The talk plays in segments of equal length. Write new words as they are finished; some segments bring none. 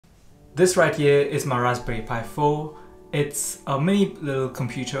This right here is my Raspberry Pi 4. It's a mini little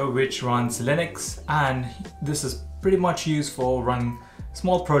computer which runs Linux, and this is pretty much used for running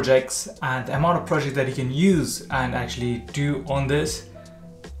small projects, and the amount of projects that you can use and actually do on this,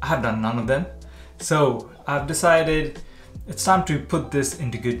 I have done none of them. So I've decided it's time to put this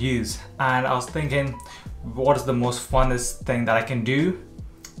into good use, and I was thinking what is the most funnest thing that I can do,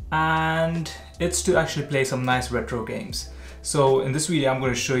 and it's to actually play some nice retro games. So in this video I'm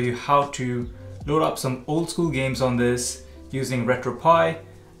going to show you how to load up some old school games on this using RetroPie,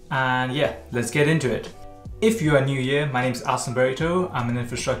 and yeah, let's get into it. If you are new here, my name is Alberto. I'm an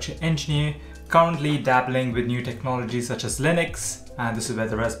infrastructure engineer, currently dabbling with new technologies such as Linux, and this is where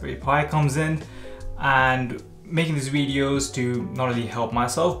the Raspberry Pi comes in, and making these videos to not only help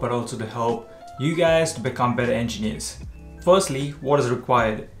myself but also to help you guys to become better engineers. Firstly, what is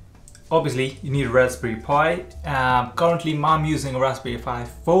required? Obviously, you need a Raspberry Pi. Currently, I'm using a Raspberry Pi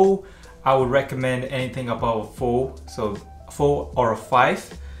 4. I would recommend anything above a 4, so 4 or a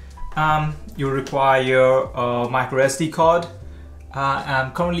 5. You require a micro SD card.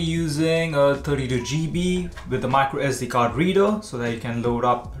 I'm currently using a 32 GB with the micro SD card reader so that you can load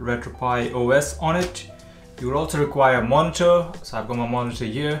up RetroPie OS on it. You will also require a monitor, so I've got my monitor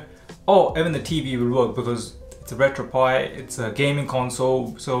here. Or even the TV will work because it's a RetroPie, it's a gaming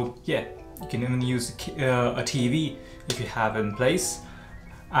console, so yeah, you can even use a TV if you have it in place.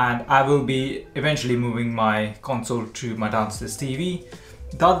 And I will be eventually moving my console to my downstairs TV.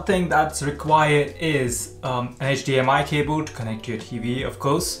 The other thing that's required is an HDMI cable to connect to your TV, of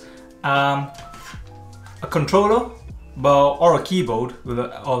course, a controller or a keyboard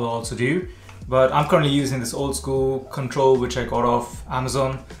will also do, but I'm currently using this old school control which I got off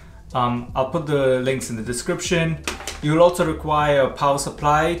Amazon. I'll put the links in the description. You'll also require a power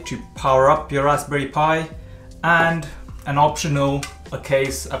supply to power up your Raspberry Pi, and an optional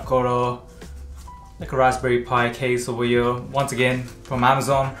case. I've got a Raspberry Pi case over here, once again from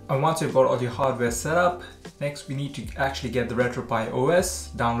Amazon. And once you've got all your hardware set up, next we need to actually get the RetroPie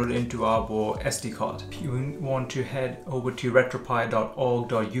OS downloaded into our SD card. You want to head over to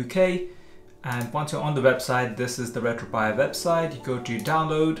retropie.org.uk, and once you're on the website, this is the RetroPie website. You go to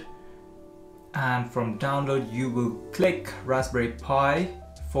download, and from download you will click Raspberry Pi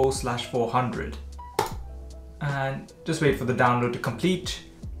 4/400, and just wait for the download to complete.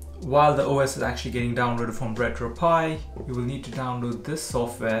 While the OS is actually getting downloaded from RetroPie, you will need to download this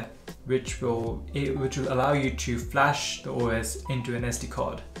software which will allow you to flash the OS into an SD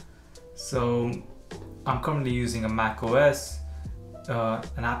card. So I'm currently using a Mac OS,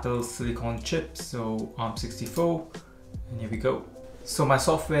 an Apple Silicon chip, so ARM64, and here we go. So my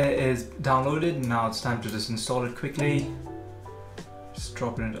software is downloaded. Now it's time to just install it quickly. Just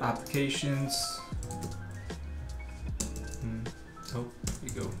drop it into applications. Oh, here we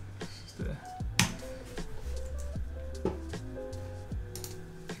go.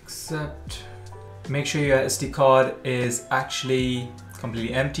 Accept. Make sure your SD card is actually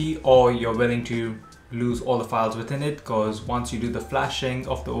completely empty, or you're willing to lose all the files within it, because once you do the flashing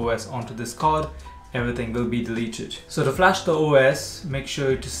of the OS onto this card, everything will be deleted. So to flash the OS, make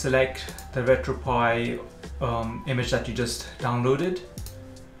sure to select the RetroPie image that you just downloaded.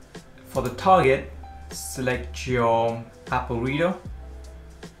 For the target, select your Apple reader.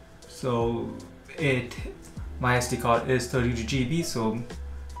 So my SD card is 32 GB, so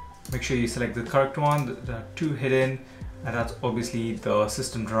make sure you select the correct one. There are two hidden, and that's obviously the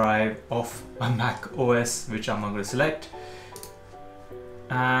system drive of my Mac OS, which I'm not going to select.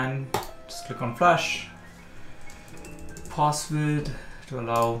 And just click on flash. Password to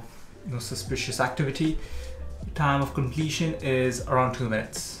allow no suspicious activity. Time of completion is around 2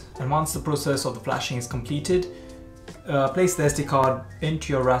 minutes. And once the process of the flashing is completed, place the SD card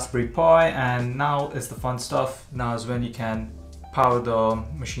into your Raspberry Pi, and now is the fun stuff. Now is when you can power the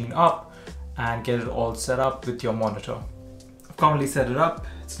machine up and get it all set up with your monitor. I've currently set it up.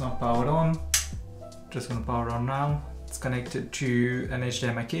 It's not powered on. Just gonna power it on now. It's connected to an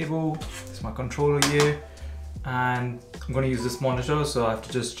HDMI cable. It's my controller here, and I'm gonna use this monitor, so I have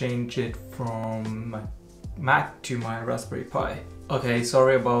to just change it from my Mac to my Raspberry Pi. Okay,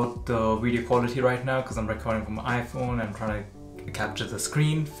 sorry about the video quality right now because I'm recording from my iPhone. I'm trying to capture the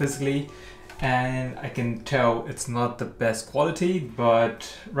screen physically, and I can tell it's not the best quality, but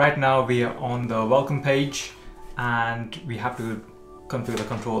right now we are on the welcome page and we have to configure the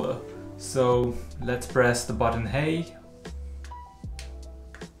controller. So let's press the button hey.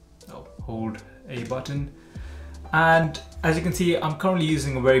 Oh, hold A button. And as you can see, I'm currently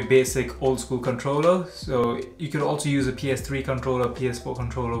using a very basic old school controller. So you could also use a PS3 controller, PS4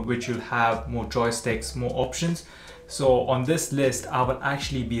 controller, which will have more joysticks, more options. So on this list, I will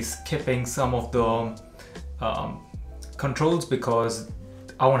actually be skipping some of the controls because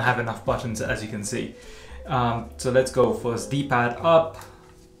I won't have enough buttons, as you can see. So let's go. First, D-pad up,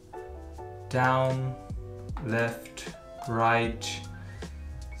 down, left, right,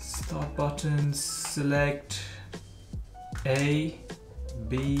 start buttons, select A,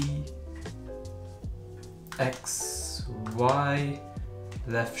 B, X, Y,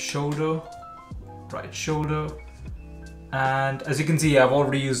 left shoulder, right shoulder. And as you can see, I've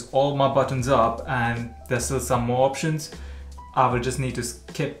already used all my buttons up and there's still some more options. I will just need to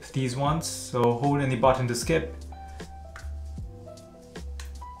skip these ones. So hold any button to skip.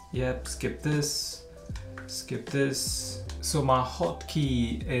 Yep, skip this, skip this. So my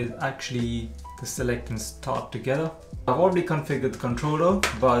hotkey is actually the select and start together. I've already configured the controller,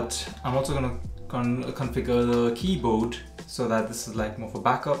 but I'm also gonna configure the keyboard so that this is like more for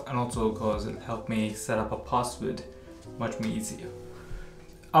backup, and also because it'll help me set up a password much more easier.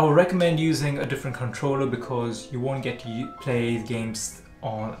 I would recommend using a different controller because you won't get to play games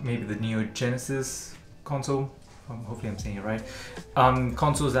on maybe the Neo Genesis console. Hopefully I'm saying it right.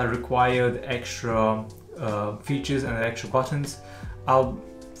 Consoles that require the extra features and the extra buttons.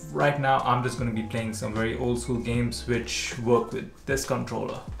 Right now I'm just going to be playing some very old school games which work with this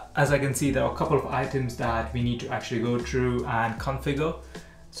controller. As I can see, there are a couple of items that we need to actually go through and configure.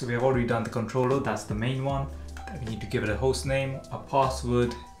 So we have already done the controller, that's the main one. We need to give it a host name, a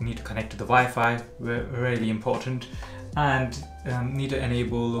password, we need to connect to the Wi-Fi, really important, and need to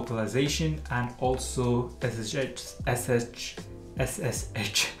enable localization and also SSH.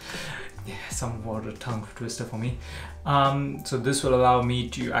 Yeah, somewhat a tongue twister for me. So this will allow me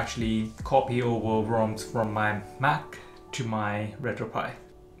to actually copy over ROMs from my Mac to my RetroPie.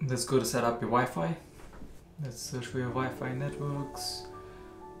 Let's go to set up your Wi-Fi. Let's search for your Wi-Fi networks.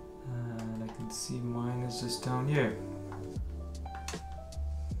 And I can see mine is just down here.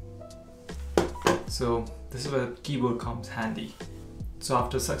 So this is where the keyboard comes handy. So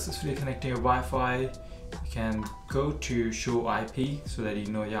after successfully connecting your Wi-Fi, you can go to show IP so that you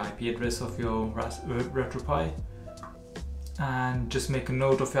know your IP address of your RetroPie, and just make a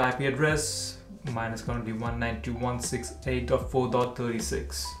note of your IP address. Mine is currently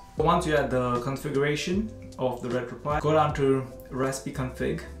 192.168.4.36. Once you add the configuration of the RetroPie, go down to recipe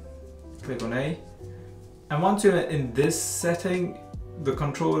config, click on A, and once you're in this setting, the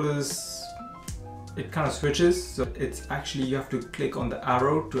controllers, it kind of switches. So it's actually, you have to click on the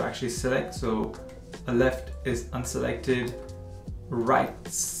arrow to actually select. So a left is unselected, right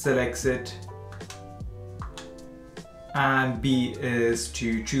selects it, and B is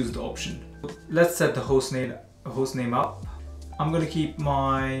to choose the option. Let's set the host name up. I'm going to keep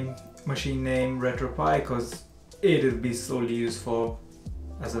my machine name RetroPie because it will be solely used for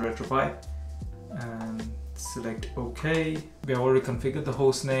as a RetroPie. And select OK. We have already configured the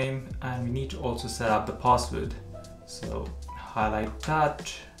host name and we need to also set up the password. So highlight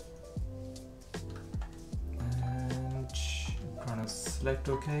that and I'm trying to select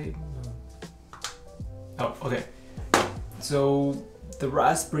OK. Oh, okay. So the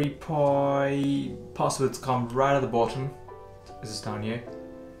Raspberry Pi passwords come right at the bottom. Is this down here?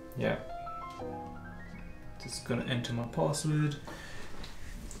 Yeah. Just gonna enter my password.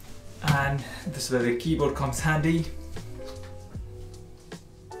 And this is where the keyboard comes handy.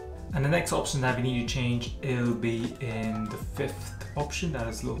 And the next option that we need to change, it'll be in the fifth option, that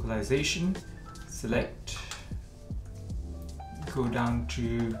is localization. Select, go down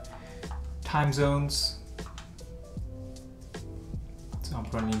to time zones. So I'm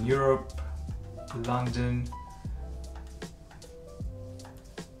currently in Europe, London.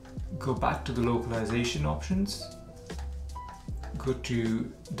 Go back to the localization options. Go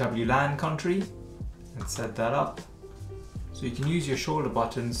to WLAN country and set that up. So you can use your shoulder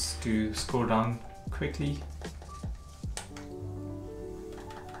buttons to scroll down quickly.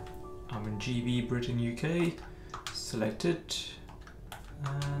 I'm in GB, Britain, UK. Select it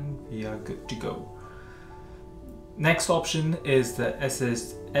and we are good to go. Next option is the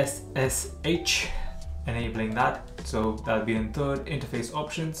SSH, enabling that. So that'll be in third, interface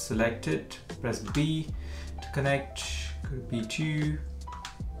options. Select it, press B to connect. Go to B2.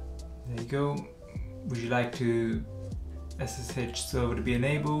 There you go. Would you like to SSH server to be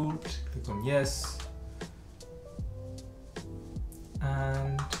enabled? Click on yes.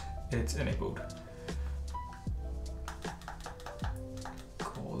 And it's enabled.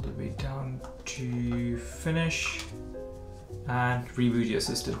 Go all the way down to finish and reboot your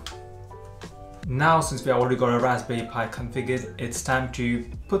system. Now, since we already got a Raspberry Pi configured, it's time to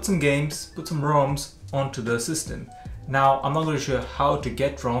put some games, put some ROMs onto the system. Now, I'm not going to show you how to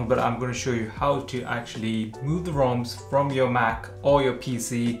get ROMs, but I'm going to show you how to actually move the ROMs from your Mac or your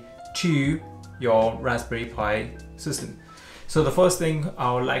PC to your Raspberry Pi system. So the first thing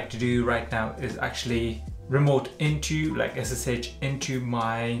I would like to do right now is actually remote into, like SSH into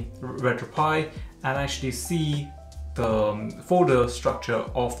my RetroPie and actually see the folder structure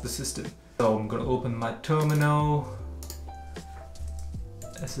of the system. So I'm going to open my terminal,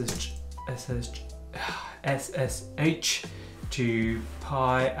 SSH to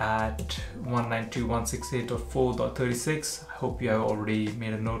pi at 192.168.4.36. I hope you have already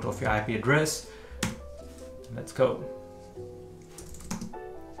made a note of your IP address. Let's go.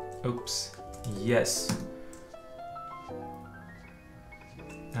 Oops, yes.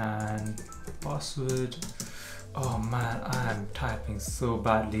 And password. Oh man, I am typing so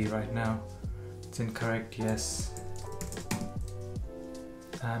badly right now. It's incorrect, yes.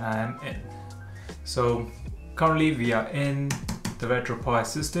 And I am in. So currently we are in the RetroPie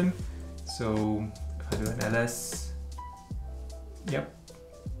system. So if I do an ls, yep.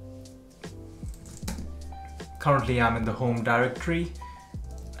 Currently I'm in the home directory,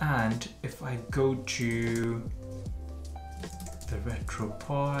 and if I go to the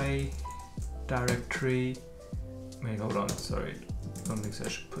RetroPie directory, wait, hold on, sorry, I don't think so I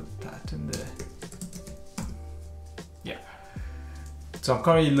should put that in there. Yeah. So I'm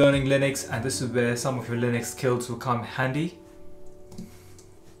currently learning Linux, and this is where some of your Linux skills will come handy.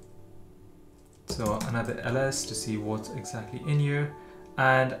 So another ls to see what's exactly in here.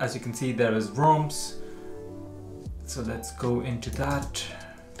 And as you can see, there is ROMs. So let's go into that.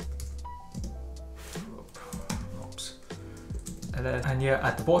 ROMs. And here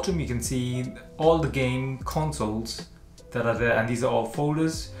at the bottom, you can see all the game consoles that are there, and these are all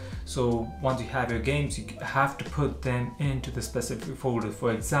folders. So once you have your games, you have to put them into the specific folder.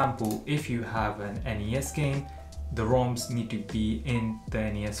 For example, if you have an NES game, the ROMs need to be in the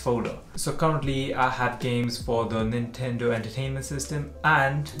NES folder. So currently I have games for the Nintendo Entertainment System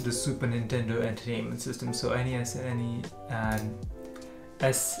and the Super Nintendo Entertainment System. So NES and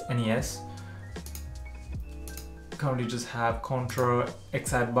SNES. Currently just have Contra,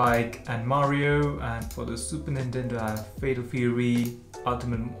 Excitebike and Mario, and for the Super Nintendo I have Fatal Fury,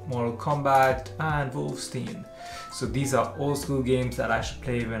 Ultimate Mortal Kombat and Wolfenstein. So these are old school games that I used to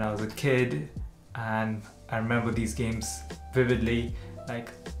play when I was a kid, and I remember these games vividly,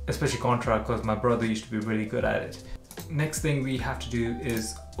 like especially Contra, because my brother used to be really good at it. Next thing we have to do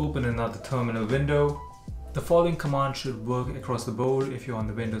is open another terminal window. The following command should work across the board if you're on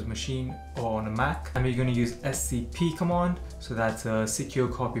the Windows machine or on a Mac, and we're going to use scp command, so that's a secure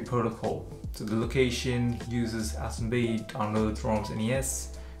copy protocol. So the location uses assembly downloads ROMs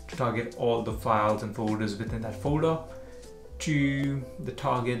NES to target all the files and folders within that folder to the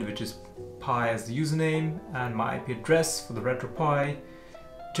target, which is Pi as the username, and my IP address for the RetroPie.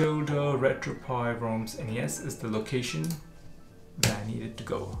 Tilde RetroPie ROMs NES is the location where I need it to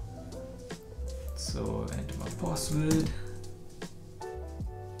go. So enter my password,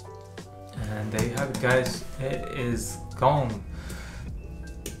 and there you have it, guys. It is gone.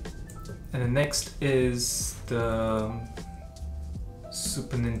 And the next is the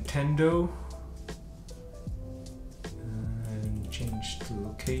Super Nintendo, and change the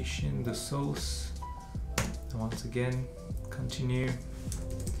location, the source, and once again continue,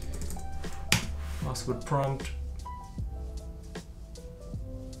 password prompt.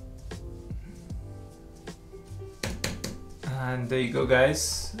 And there you go,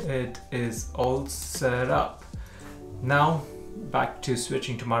 guys, it is all set up. Now back to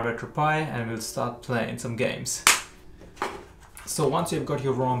switching to my RetroPie, and we'll start playing some games. So once you've got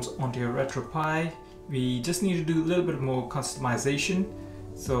your ROMs onto your RetroPie, we just need to do a little bit more customization.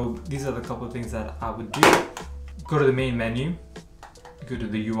 So these are the couple of things that I would do. Go to the main menu, go to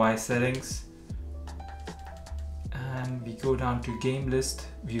the UI settings, and we go down to game list,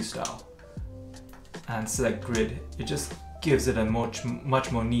 view style, and select grid. It just gives it a much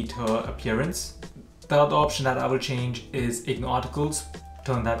more neater appearance. The other option that I will change is ignore articles.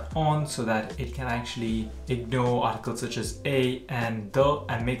 Turn that on so that it can actually ignore articles such as a and the,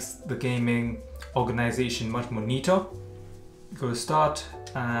 and makes the gaming organization much more neater. Go to start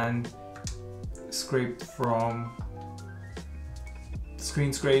and scrape from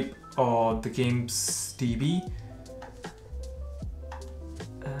screen scrape or the games DB,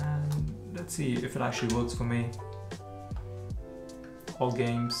 and let's see if it actually works for me. All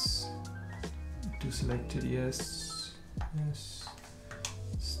games, do selected, yes, yes,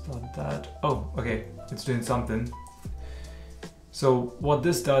 start that. Oh, okay, it's doing something. So what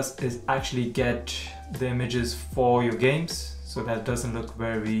this does is actually get the images for your games, so that doesn't look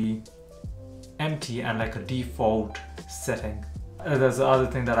very empty and like a default setting. There's the other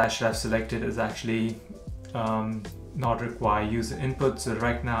thing that I should have selected is actually not require user input. So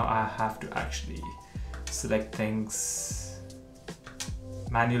right now I have to actually select things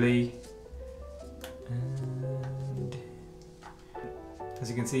manually. And as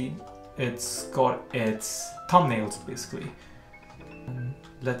you can see, it's got its thumbnails basically. And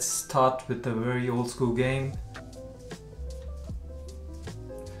let's start with the very old school game.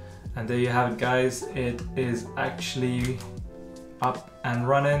 And there you have it, guys. It is actually up and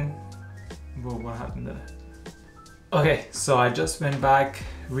running. Whoa, what happened there? Okay, so I just went back,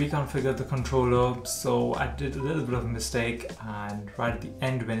 reconfigured the controller. So I did a little bit of a mistake, and right at the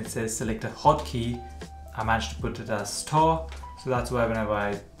end when it says select a hotkey, I managed to put it as star. So that's why whenever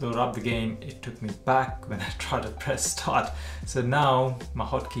I load up the game, it took me back when I tried to press start. So now my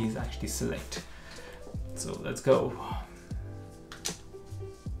hotkey is actually select. So let's go.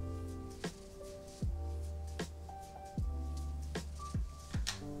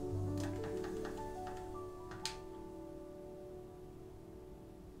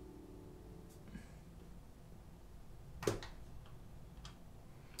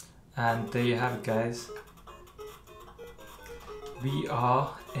 And there you have it, guys. We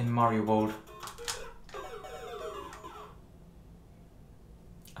are in Mario World.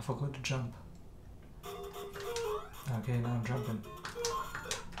 I forgot to jump. Okay, now I'm jumping.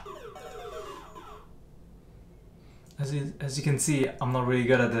 As you can see, I'm not really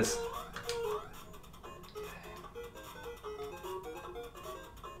good at this.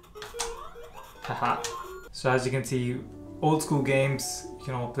 Haha. So as you can see, old school games, you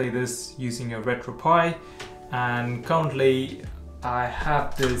can all play this using your RetroPie, and currently I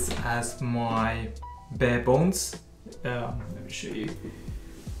have this as my bare bones. Let me show you.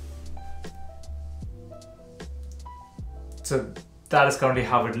 So that is currently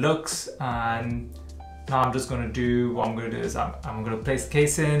how it looks, and now I'm just going to do what I'm going to do is I'm going to place the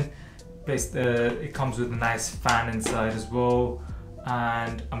case in, it comes with a nice fan inside as well,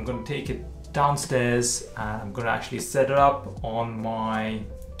 and I'm going to take it downstairs and I'm going to actually set it up on my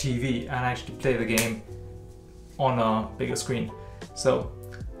TV and actually play the game on a bigger screen. So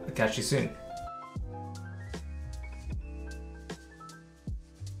I'll catch you soon.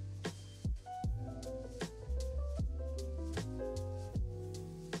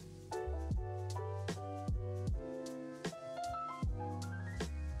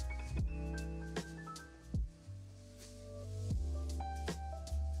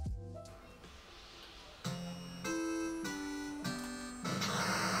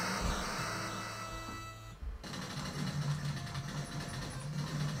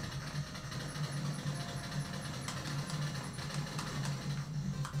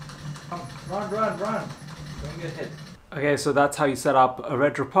 Run, don't get hit. Okay, so that's how you set up a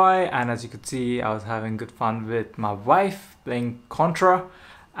RetroPie, and as you could see, I was having good fun with my wife playing Contra.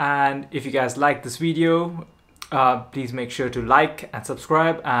 And if you guys like this video, please make sure to like and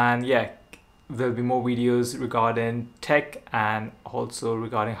subscribe, and yeah, there'll be more videos regarding tech and also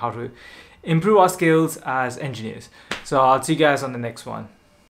regarding how to improve our skills as engineers. So I'll see you guys on the next one.